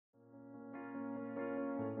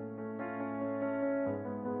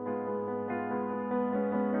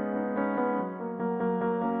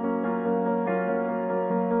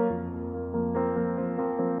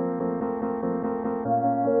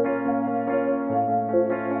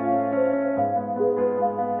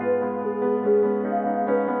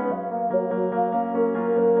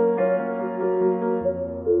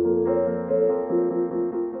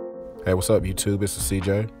Hey, what's up YouTube? It's the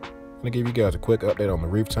CJ. I'm gonna give you guys a quick update on the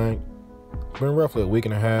Reef tank. It's been roughly a week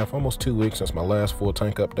and a half, almost 2 weeks since my last full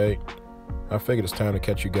tank update. I figured it's time to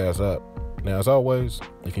catch you guys up. Now, as always,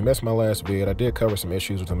 if you missed my last vid, I did cover some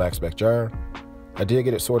issues with the Maxspect Gyre. I did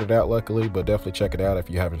get it sorted out luckily, but definitely check it out if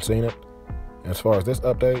you haven't seen it. And as far as this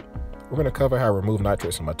update, we're gonna cover how I remove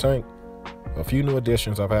nitrates in my tank, a few new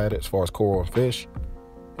additions I've added as far as coral and fish,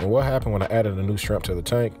 and what happened when I added a new shrimp to the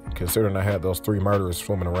tank, considering I had those 3 murderers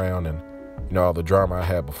swimming around and all the drama I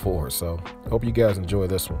had before. So I hope you guys enjoy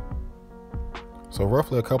this one. So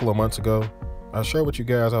roughly a couple of months ago, I shared with you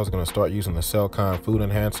guys I was going to start using the Selcon food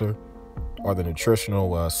enhancer, or the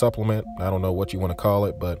nutritional supplement. I don't know what you want to call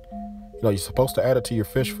it, but you're supposed to add it to your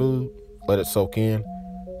fish food, let it soak in,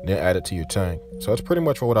 then add it to your tank. So that's pretty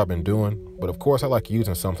much what I've been doing. But of course, I like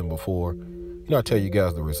using something before I tell you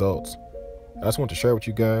guys the results. I just want to share with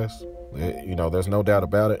you guys. There's no doubt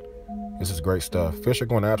about it. This is great stuff. Fish are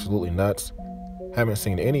going absolutely nuts. Haven't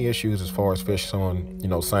seen any issues as far as fish showing,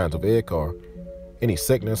 signs of ick or any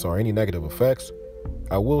sickness or any negative effects.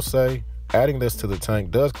 I will say adding this to the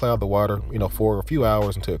tank does cloud the water, for a few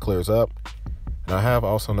hours until it clears up. And I have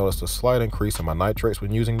also noticed a slight increase in my nitrates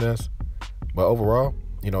when using this. But overall,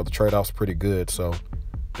 the trade-off's pretty good. So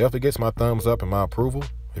definitely gets my thumbs up and my approval.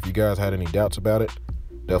 If you guys had any doubts about it,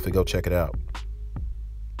 definitely go check it out.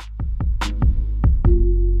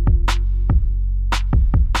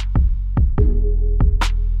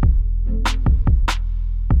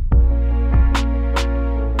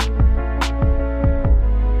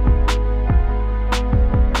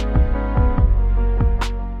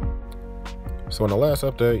 So in the last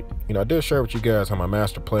update, I did share with you guys how my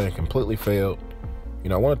master plan completely failed.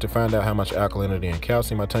 I wanted to find out how much alkalinity and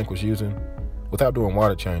calcium my tank was using without doing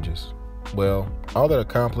water changes. Well, all that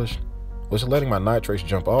accomplished was letting my nitrates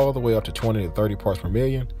jump all the way up to 20 to 30 parts per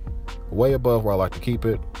million, way above where I like to keep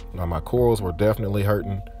it. My corals were definitely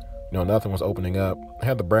hurting. Nothing was opening up. I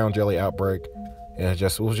had the brown jelly outbreak, and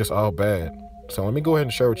it was just all bad. So let me go ahead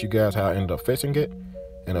and share with you guys how I ended up fixing it,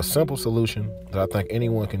 and a simple solution that I think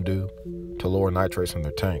anyone can do to lower nitrates in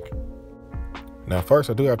their tank. Now, first,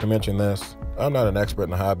 I do have to mention this. I'm not an expert in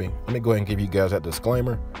the hobby. Let me go ahead and give you guys that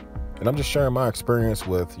disclaimer. And I'm just sharing my experience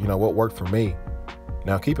with, what worked for me.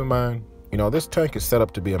 Now, keep in mind, this tank is set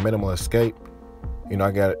up to be a minimal escape.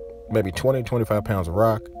 I got maybe 20, 25 pounds of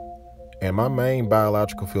rock. And my main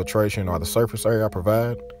biological filtration, or the surface area I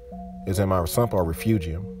provide, is in my sump or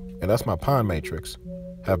refugium. And that's my pond matrix.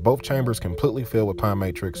 Have both chambers completely filled with pond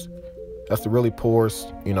matrix. That's the really porous,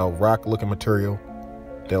 rock-looking material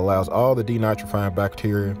that allows all the denitrifying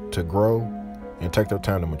bacteria to grow and take their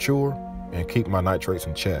time to mature and keep my nitrates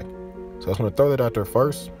in check. So I just want to throw that out there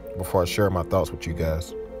first before I share my thoughts with you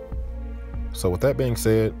guys. So with that being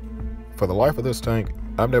said, for the life of this tank,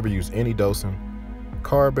 I've never used any dosing,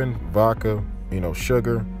 carbon, vodka,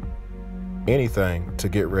 sugar, anything to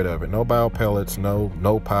get rid of it. No bio pellets, no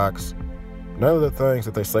pox, none of the things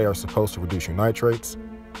that they say are supposed to reduce your nitrates.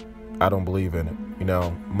 I don't believe in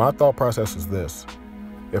it. My thought process is this.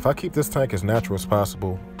 If I keep this tank as natural as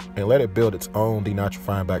possible and let it build its own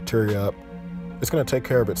denitrifying bacteria up, it's going to take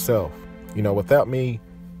care of itself. Without me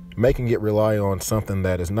making it rely on something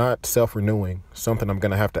that is not self-renewing, something I'm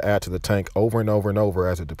going to have to add to the tank over and over and over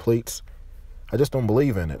as it depletes, I just don't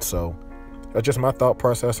believe in it. So that's just my thought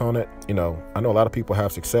process on it. I know a lot of people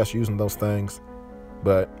have success using those things,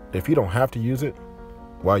 but if you don't have to use it,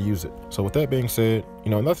 why use it? So with that being said,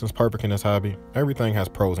 nothing's perfect in this hobby. Everything has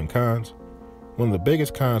pros and cons. One of the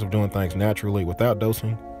biggest cons of doing things naturally without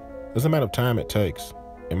dosing is the amount of time it takes.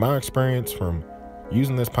 In my experience from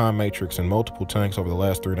using this pond matrix in multiple tanks over the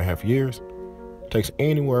last 3.5 years, it takes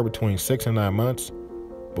anywhere between 6 and 9 months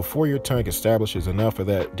before your tank establishes enough of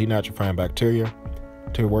that denitrifying bacteria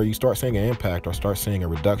to where you start seeing an impact or start seeing a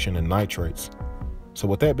reduction in nitrates. So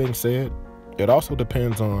with that being said, it also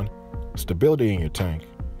depends on stability in your tank.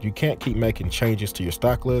 You can't keep making changes to your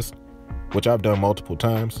stock list, which I've done multiple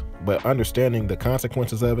times, but understanding the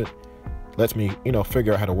consequences of it lets me,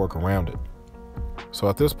 figure out how to work around it. So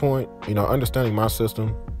at this point, understanding my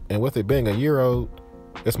system, and with it being a year old,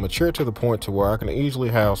 it's matured to the point to where I can easily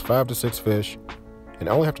house 5 to 6 fish and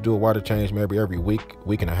only have to do a water change maybe every week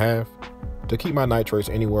and a half to keep my nitrates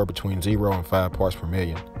anywhere between 0 and 5 parts per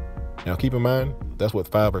million. Now keep in mind, that's with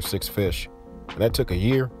 5 or 6 fish, and that took a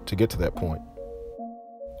year to get to that point.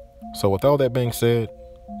 So with all that being said,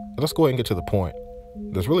 let's go ahead and get to the point.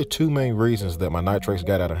 There's really 2 main reasons that my nitrates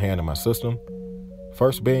got out of hand in my system.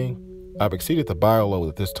 First being, I've exceeded the bio load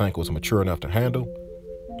that this tank was mature enough to handle.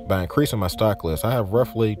 By increasing my stock list, I have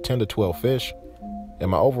roughly 10 to 12 fish,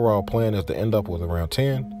 and my overall plan is to end up with around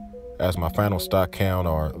 10 as my final stock count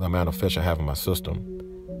or the amount of fish I have in my system.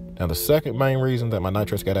 Now the second main reason that my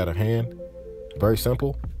nitrates got out of hand, very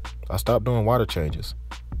simple, I stopped doing water changes.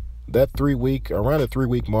 That around the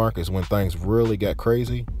 3-week mark is when things really got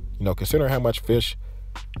crazy. You know, considering how much fish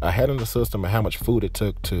I had in the system and how much food it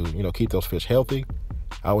took to, you know, keep those fish healthy,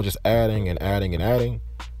 I was just adding and adding and adding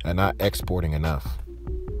and not exporting enough.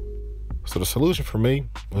 So the solution for me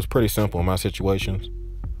was pretty simple in my situations,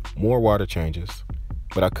 more water changes.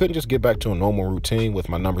 But I couldn't just get back to a normal routine with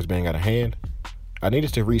my numbers being out of hand. I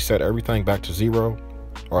needed to reset everything back to 0,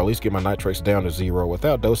 or at least get my nitrates down to 0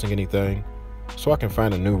 without dosing anything, so I can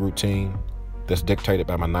find a new routine that's dictated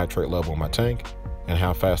by my nitrate level in my tank and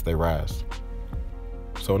how fast they rise.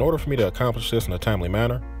 So in order for me to accomplish this in a timely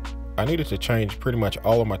manner, I needed to change pretty much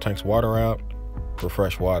all of my tank's water out for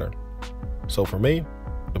fresh water. So for me,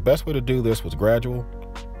 the best way to do this was gradual.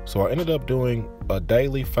 So I ended up doing a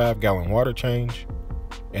daily 5-gallon water change,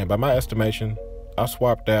 and by my estimation, I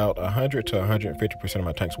swapped out 100 to 150% of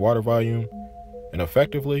my tank's water volume and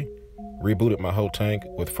effectively rebooted my whole tank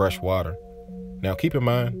with fresh water. Now keep in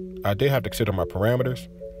mind, I did have to consider my parameters,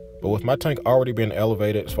 but with my tank already being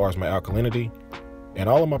elevated as far as my alkalinity, and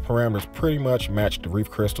all of my parameters pretty much matched the Reef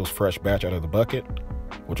Crystal's fresh batch out of the bucket,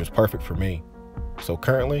 which was perfect for me. So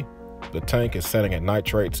currently, the tank is setting at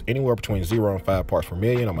nitrates anywhere between 0 and 5 parts per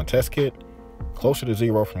million on my test kit, closer to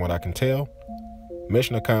 0 from what I can tell.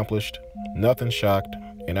 Mission accomplished, nothing shocked,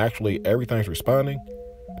 and actually everything's responding,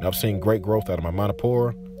 and I've seen great growth out of my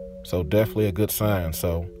monopore, so definitely a good sign.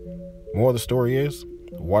 So more of the story is,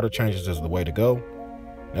 water changes is the way to go.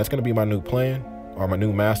 That's going to be my new plan, or my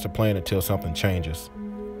new master plan until something changes.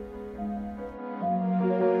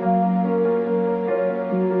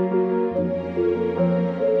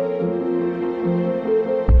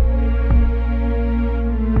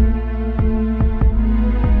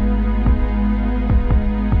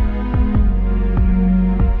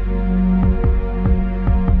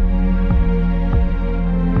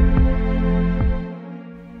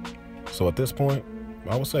 So at this point,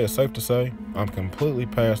 I would say it's safe to say I'm completely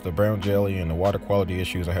past the brown jelly and the water quality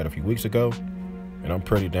issues I had a few weeks ago, and I'm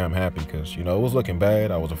pretty damn happy because, you know, it was looking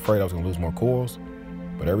bad. I was afraid I was going to lose more corals,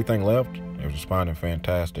 but everything left, it was responding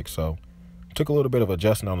fantastic. So it took a little bit of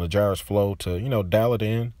adjusting on the Gyre's flow to, you know, dial it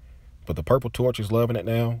in, but the purple torch is loving it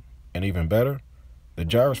now, and even better, the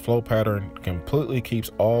Gyre's flow pattern completely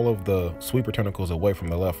keeps all of the sweeper tentacles away from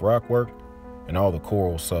the left rock work and all the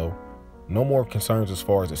corals, so no more concerns as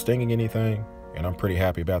far as it stinging anything, and I'm pretty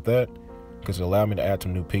happy about that because it allowed me to add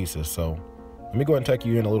some new pieces. So let me go ahead and take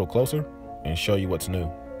you in a little closer and show you what's new.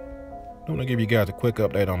 I want to give you guys a quick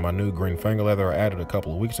update on my new green finger leather I added a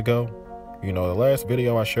couple of weeks ago. You know, the last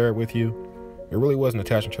video I shared with you, it really wasn't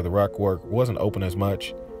attaching to the rock work, wasn't open as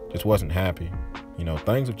much, just wasn't happy. You know,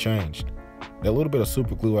 things have changed. That little bit of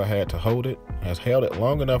super glue I had to hold it has held it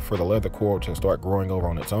long enough for the leather coral to start growing over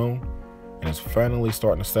on its own, and it's finally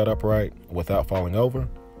starting to set up right without falling over.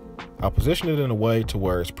 I positioned it in a way to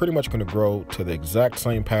where it's pretty much going to grow to the exact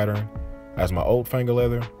same pattern as my old finger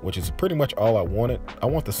leather, which is pretty much all I wanted. I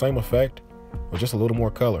want the same effect with just a little more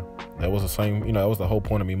color. That was the same, you know, that was the whole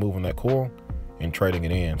point of me moving that coral and trading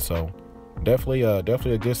it in. So definitely a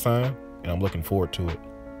good sign, and I'm looking forward to it.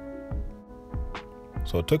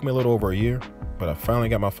 So it took me a little over a year, but I finally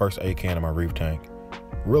got my first AQUARIUM in my reef tank.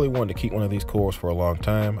 Really wanted to keep one of these corals for a long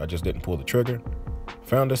time. I just didn't pull the trigger.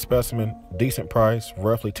 Found this specimen, decent price,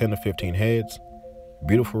 roughly 10 to 15 heads.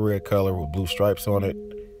 Beautiful red color with blue stripes on it.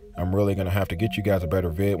 I'm really gonna have to get you guys a better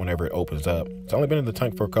vid whenever it opens up. It's only been in the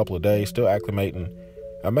tank for a couple of days, still acclimating.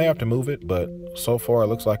 I may have to move it, but so far it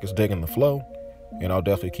looks like it's digging the flow, and I'll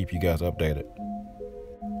definitely keep you guys updated.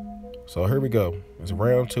 So here we go. It's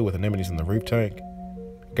round 2 with anemones in the reef tank.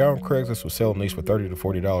 Guy on Craigslist was selling these for $30 to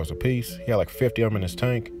 $40 a piece. He had like 50 of them in his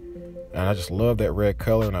tank, and I just love that red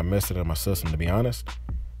color, and I missed it in my system, to be honest.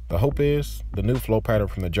 The hope is the new flow pattern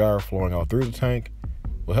from the Gyre flowing all through the tank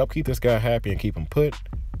will help keep this guy happy and keep him put,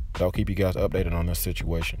 but I'll keep you guys updated on this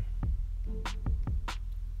situation.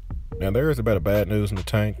 Now there is a bit of bad news in the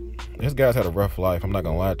tank. This guy's had a rough life, I'm not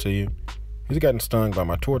gonna lie to you. He's gotten stung by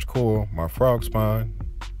my torch coral, my frog spawn,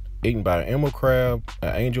 eaten by an emerald crab,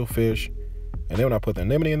 an angelfish, and then when I put the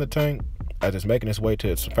anemone in the tank, as it's making its way to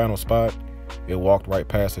its final spot, it walked right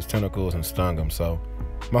past his tentacles and stung him. So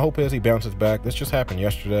my hope is he bounces back. This just happened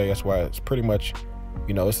yesterday. That's why it's pretty much,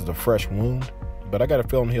 you know, this is a fresh wound, but I got a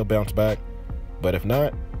feeling he'll bounce back. But if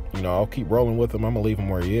not, you know, I'll keep rolling with him. I'm gonna leave him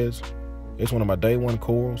where he is. It's one of my day 1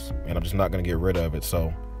 corals, and I'm just not gonna get rid of it.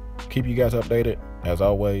 So keep you guys updated. As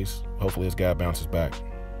always, hopefully this guy bounces back.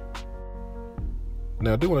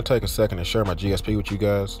 Now I do want to take a second and share my GSP with you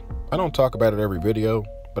guys. I don't talk about it every video,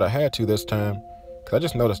 but I had to this time because I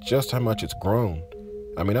just noticed just how much it's grown.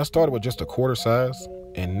 I mean, I started with just a quarter size,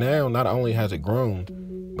 And now not only has it grown,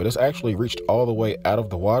 but it's actually reached all the way out of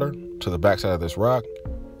the water to the backside of this rock,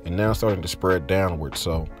 and now starting to spread downward.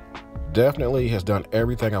 So definitely has done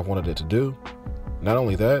everything I wanted it to do. Not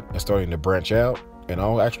only that, it's starting to branch out, and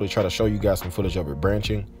I'll actually try to show you guys some footage of it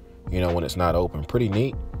branching, when it's not open. Pretty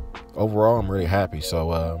neat. Overall, I'm really happy.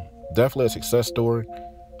 So definitely a success story.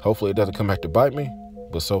 Hopefully it doesn't come back to bite me,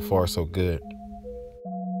 but so far so good.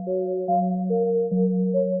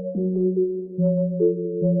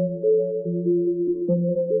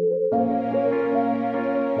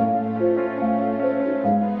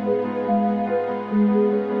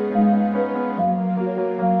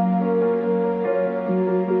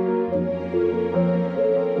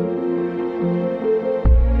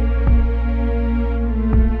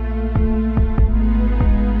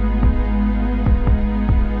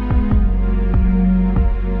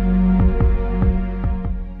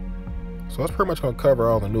 So that's pretty much going to cover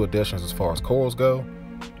all the new additions as far as corals go.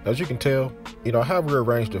 As you can tell, I have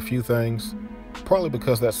rearranged a few things, partly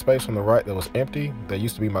because that space on the right that was empty, that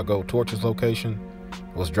used to be my gold torches location,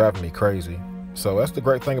 was driving me crazy. So that's the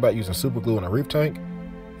great thing about using super glue in a reef tank.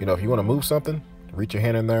 If you want to move something, reach your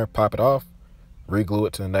hand in there, pop it off, re-glue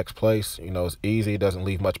it to the next place. It's easy, it doesn't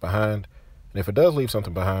leave much behind. And if it does leave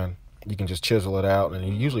something behind, you can just chisel it out, and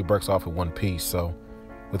it usually breaks off in one piece. So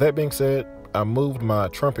with that being said, I moved my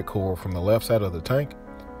trumpet coral from the left side of the tank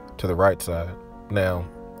to the right side. Now,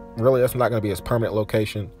 really, that's not going to be its permanent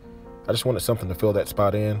location. I just wanted something to fill that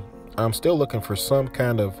spot in. I'm still looking for some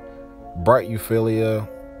kind of bright Euphilia,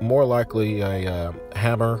 more likely a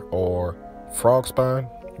hammer or frog spine,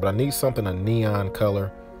 but I need something a neon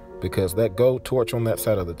color, because that gold torch on that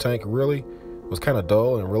side of the tank really was kind of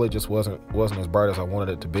dull and really just wasn't as bright as I wanted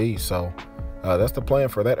it to be. So that's the plan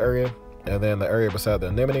for that area. And then the area beside the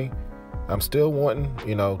anemone, I'm still wanting,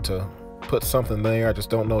 to put something there. I just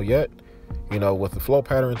don't know yet. With the flow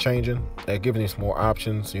pattern changing, and giving me some more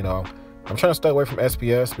options. I'm trying to stay away from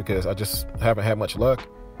SPS because I just haven't had much luck.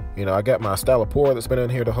 I got my Stylopora that's been in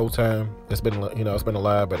here the whole time. It's been, it's been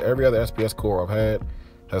alive, but every other SPS coral I've had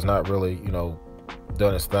has not really,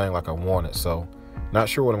 done its thing like I wanted. So not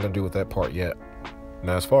sure what I'm going to do with that part yet.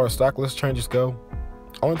 Now, as far as stock list changes go,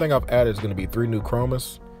 only thing I've added is going to be 3 new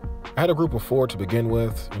Chromis. I had a group of 4 to begin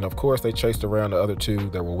with, and of course they chased around the other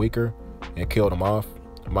 2 that were weaker and killed them off.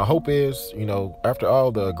 My hope is, after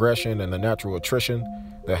all the aggression and the natural attrition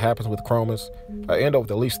that happens with Chromis, I end up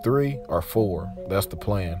with at least 3 or 4. That's the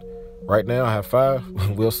plan. Right now I have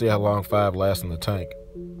 5. We'll see how long 5 lasts in the tank.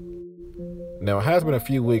 Now, it has been a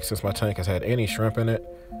few weeks since my tank has had any shrimp in it.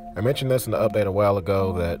 I mentioned this in the update a while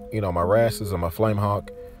ago that, my Wrasses and my Flame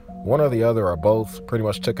Hawk, one or the other or both, pretty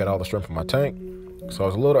much took out all the shrimp in my tank. So I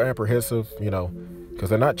was a little apprehensive, because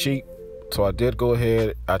they're not cheap. So I did go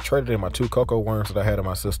ahead. I traded in my 2 cocoa worms that I had in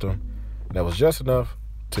my system. And that was just enough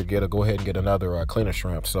to go ahead and get another cleaner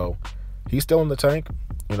shrimp. So he's still in the tank.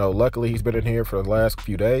 Luckily he's been in here for the last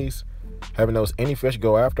few days. Haven't noticed any fish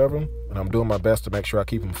go after him. And I'm doing my best to make sure I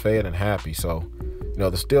keep him fed and happy. So,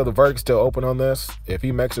 the verdict's still open on this. If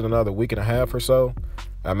he makes it another week and a half or so,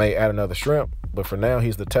 I may add another shrimp. But for now,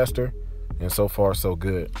 he's the tester. And so far, so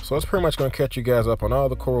good. So it's pretty much going to catch you guys up on all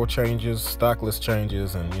the coral changes, stock list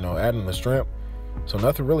changes, and, adding the shrimp. So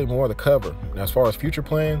nothing really more to cover. Now, as far as future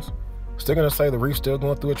plans, still going to say the reef's still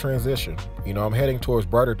going through a transition. I'm heading towards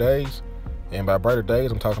brighter days. And by brighter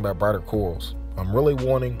days, I'm talking about brighter corals. I'm really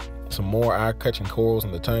wanting some more eye-catching corals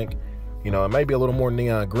in the tank. It may be a little more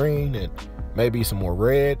neon green, and maybe some more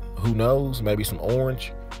red. Who knows? Maybe some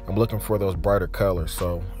orange. I'm looking for those brighter colors.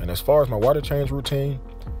 So, and as far as my water change routine,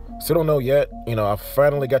 still don't know yet. I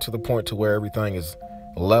finally got to the point to where everything is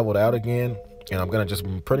leveled out again, and I'm going to just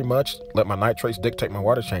pretty much let my nitrates dictate my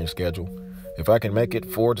water change schedule. If I can make it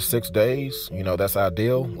 4 to 6 days, that's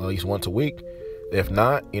ideal, at least once a week. If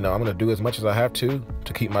not, I'm going to do as much as I have to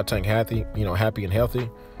keep my tank happy and healthy,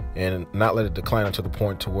 and not let it decline until the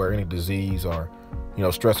point to where any disease or,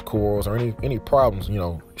 stress corals or any problems,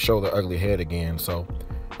 show their ugly head again. So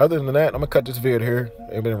other than that, I'm going to cut this video here.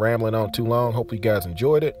 I've been rambling on too long. Hope you guys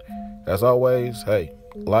enjoyed it. As always, hey,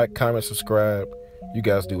 like, comment, subscribe. You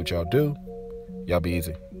guys do what y'all do. Y'all be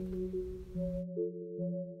easy.